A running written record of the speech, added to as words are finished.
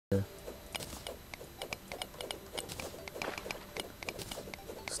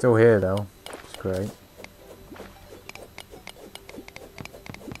Still here though. It's great.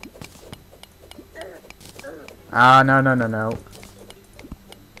 Ah, no, no, no, no.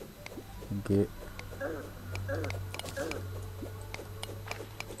 Get.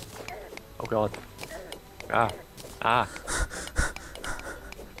 Oh god. Ah. Ah.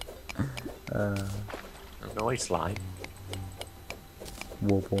 Annoy slime.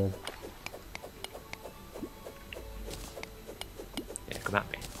 Whoop, whoop. Yeah, come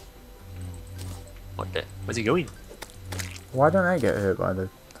at me. What the? Where's he going? Why don't I get hurt by the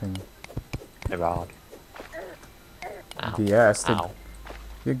thing? They're hard. Ow. Yes, Ow.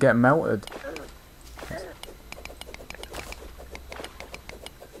 you get melted.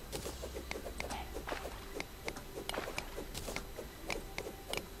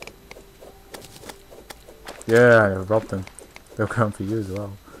 Yeah, I robbed them. They'll come for you as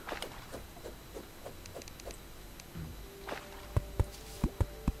well.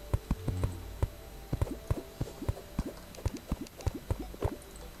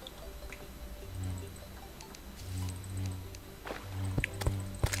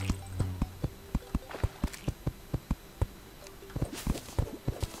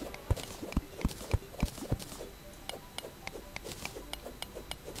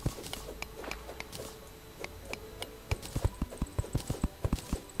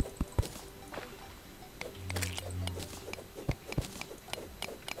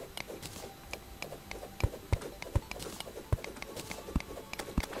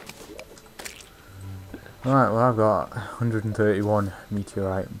 Right, well I've got 131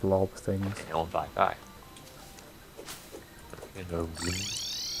 meteorite blob things. Yeah, on bye. You know,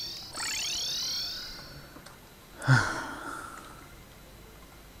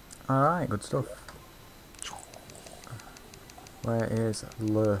 Alright, good stuff. Where is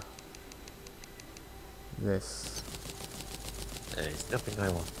this? there's nothing I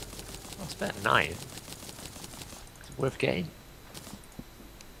want. Oh, it's better than 9. It's worth getting.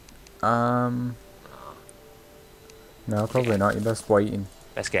 No, probably not. You're best waiting.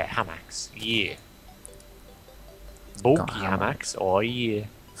 Let's get hammocks. Yeah. Bulky Got hammock. hammocks. Oh yeah.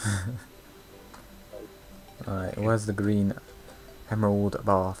 Alright, where's the green emerald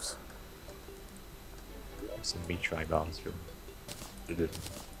baths? Some meteorite bars from.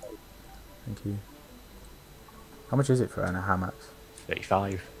 Thank you. How much is it for a hammock?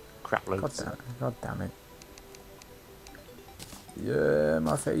 35. Crap God loads. damn it. God damn it. Yeah,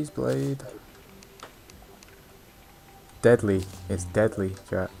 my Phaseblade. Deadly. It's deadly,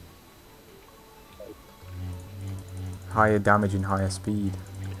 chat. Higher damage and higher speed.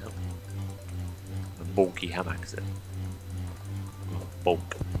 Yep. And bulky hammocks then. Oh,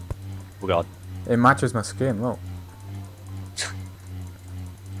 bulk. Oh god. It matches my skin, look.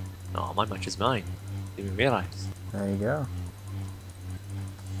 Oh, mine matches mine. Didn't even realise. There you go.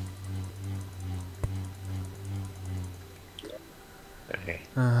 Okay.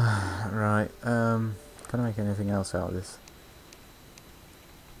 Right, can I make anything else out of this?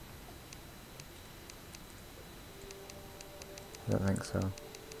 I don't think so.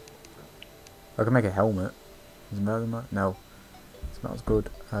 I can make a helmet. Is it better than that? No. It's not as good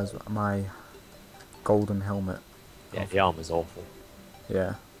as my golden helmet. Yeah, the armor's awful.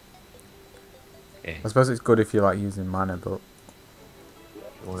 Yeah. Yeah. I suppose it's good if you like using mana, but You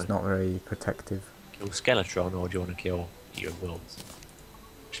wanna it's not very protective. kill Skeletron or do you want to kill Eater of Worlds?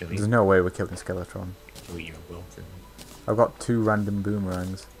 Actually, There's no way we're killing Skeletron. kill Eater of Worlds. And I've got 2 random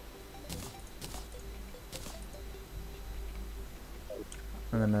boomerangs.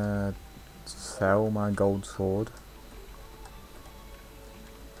 I'm gonna sell my gold sword.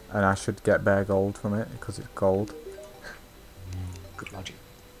 And I should get bare gold from it because it's gold. good logic.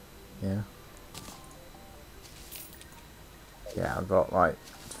 Yeah. Yeah, I've got like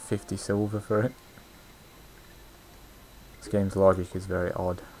 50 silver for it. This game's logic is very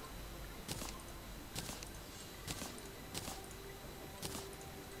odd.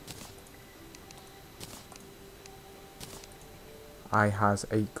 I has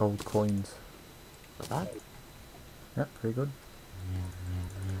 8 gold coins. Not bad. Yep, pretty good.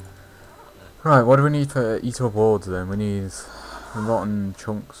 Right, what do we need for Eater of Worlds then? We need rotten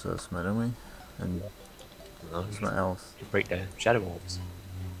chunks or something, don't we? And No, something else. you break the shadow orbs.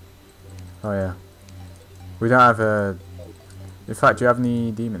 Oh yeah. We don't have a... In fact, do you have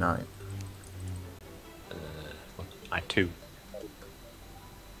any demonite? I had 2.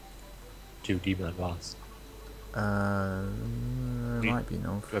 2 demon bars. Might be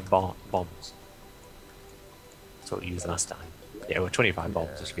enough. We have bombs. That's what we used last time. Yeah, well, 25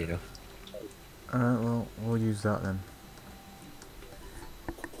 bombs should be enough. Alright, well, we'll use that then.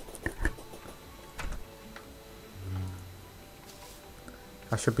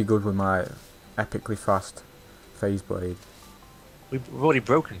 I should be good with my epically fast Phaseblade. We've already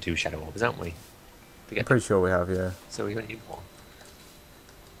broken 2 shadow orbs, haven't we? I'm pretty sure we have, yeah. So we don't need one.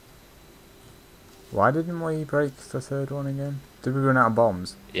 Why didn't we break the 3rd one again? Did we run out of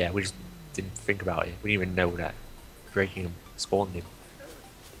bombs? Yeah, we just didn't think about it. We didn't even know that breaking them spawned him.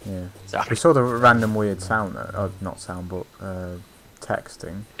 Yeah. So We saw the random weird sound, not sound, but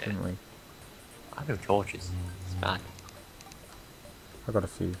texting, Yeah. didn't we? I have no torches. It's bad. I got a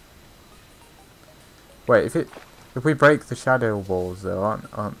few. Wait, if we break the shadow walls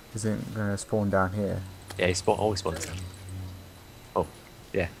though, is it gonna spawn down here? Yeah, he always spawns down. Oh,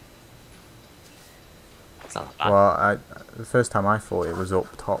 yeah. It's not that bad. Well, the first time I thought it was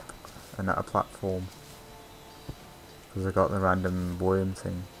up top and at a platform. Because I got the random worm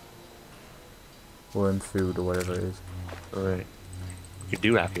thing. Worm food or whatever it is. Alright. You could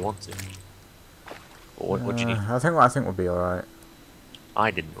do that if you want to. But what do you need? I think we'll be alright.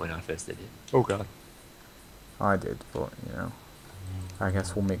 I didn't when I first did it. Oh god. I did, but you know. I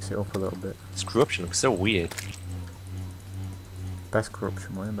guess we'll mix it up a little bit. This corruption looks so weird. Best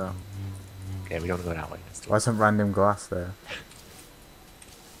corruption, what about? Okay, we don't want to go that way. Why some random glass there?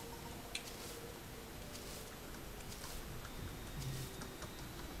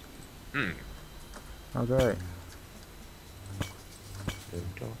 Oh great. No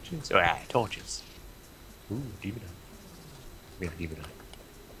torches. Oh yeah, torches. Ooh, demon eye. We have demon eye.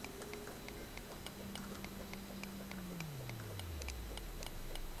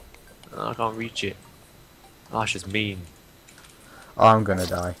 Oh, I can't reach it. Oh, it's just mean. Oh, I'm gonna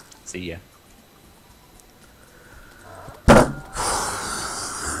die. See ya.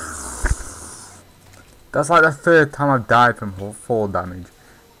 That's like the 3rd time I've died from fall damage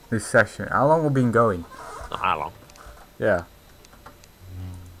this session. How long have we been going? Not that long. Yeah.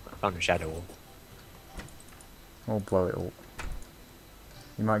 I found a shadow wall. We'll blow it up.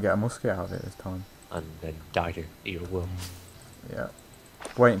 You might get a musket out of it this time. And then die to either will. Yeah.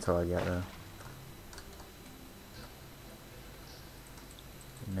 Wait until I get there.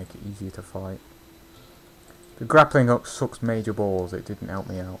 Make it easier to fight. The grappling hook sucks major balls. It didn't help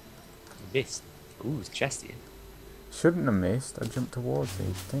me out. You missed. Ooh, it's a chest here. Shouldn't have missed. I jumped towards the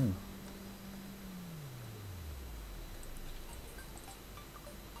thing.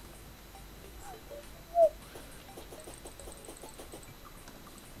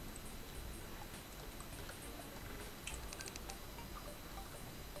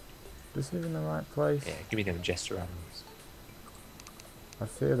 Is this even the right place? Yeah, give me them jester animals. I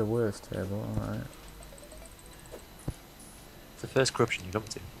fear the worst here, but alright. It's the first corruption you come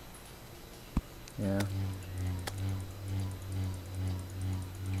to. Yeah.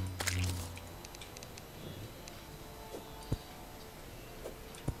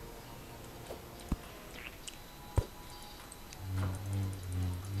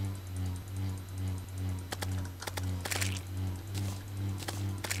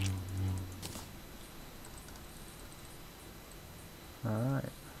 Alright.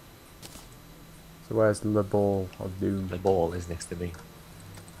 So where's the ball of doom? The ball is next to me.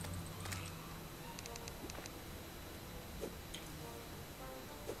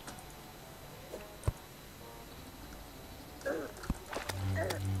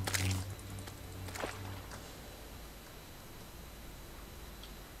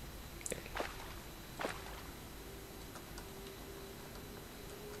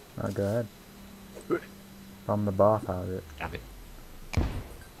 Oh, go ahead. Bomb the bath out of it. Damn it.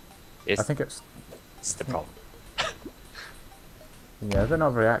 I think it's... It's the problem. Yeah, they're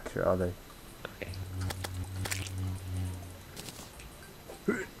not very accurate, are they?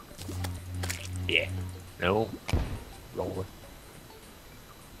 Okay. Yeah. No. Roller.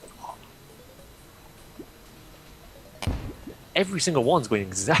 Every single one's going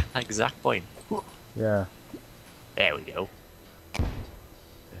exact point. Yeah. There we go.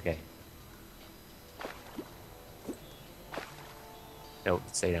 Okay. No,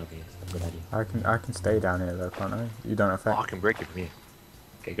 stay down here. Good idea. I can stay down here though, can't I? You don't Oh, affect. I can break it from here.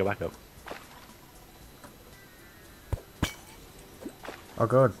 Okay, go back up. Oh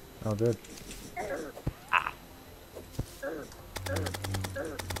good. Oh good. Ah.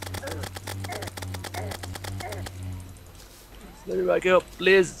 Let me back up,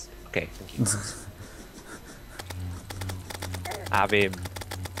 Liz. Okay, thank you. Have him.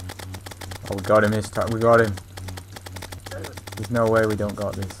 Oh, we got him this time. We got him. There's no way we don't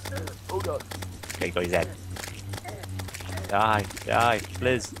got this. Oh god. Okay, got his head. Die, die,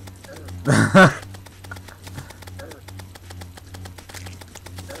 Liz.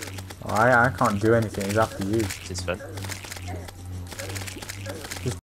 Oh, I can't do anything. It's after you. This is fun.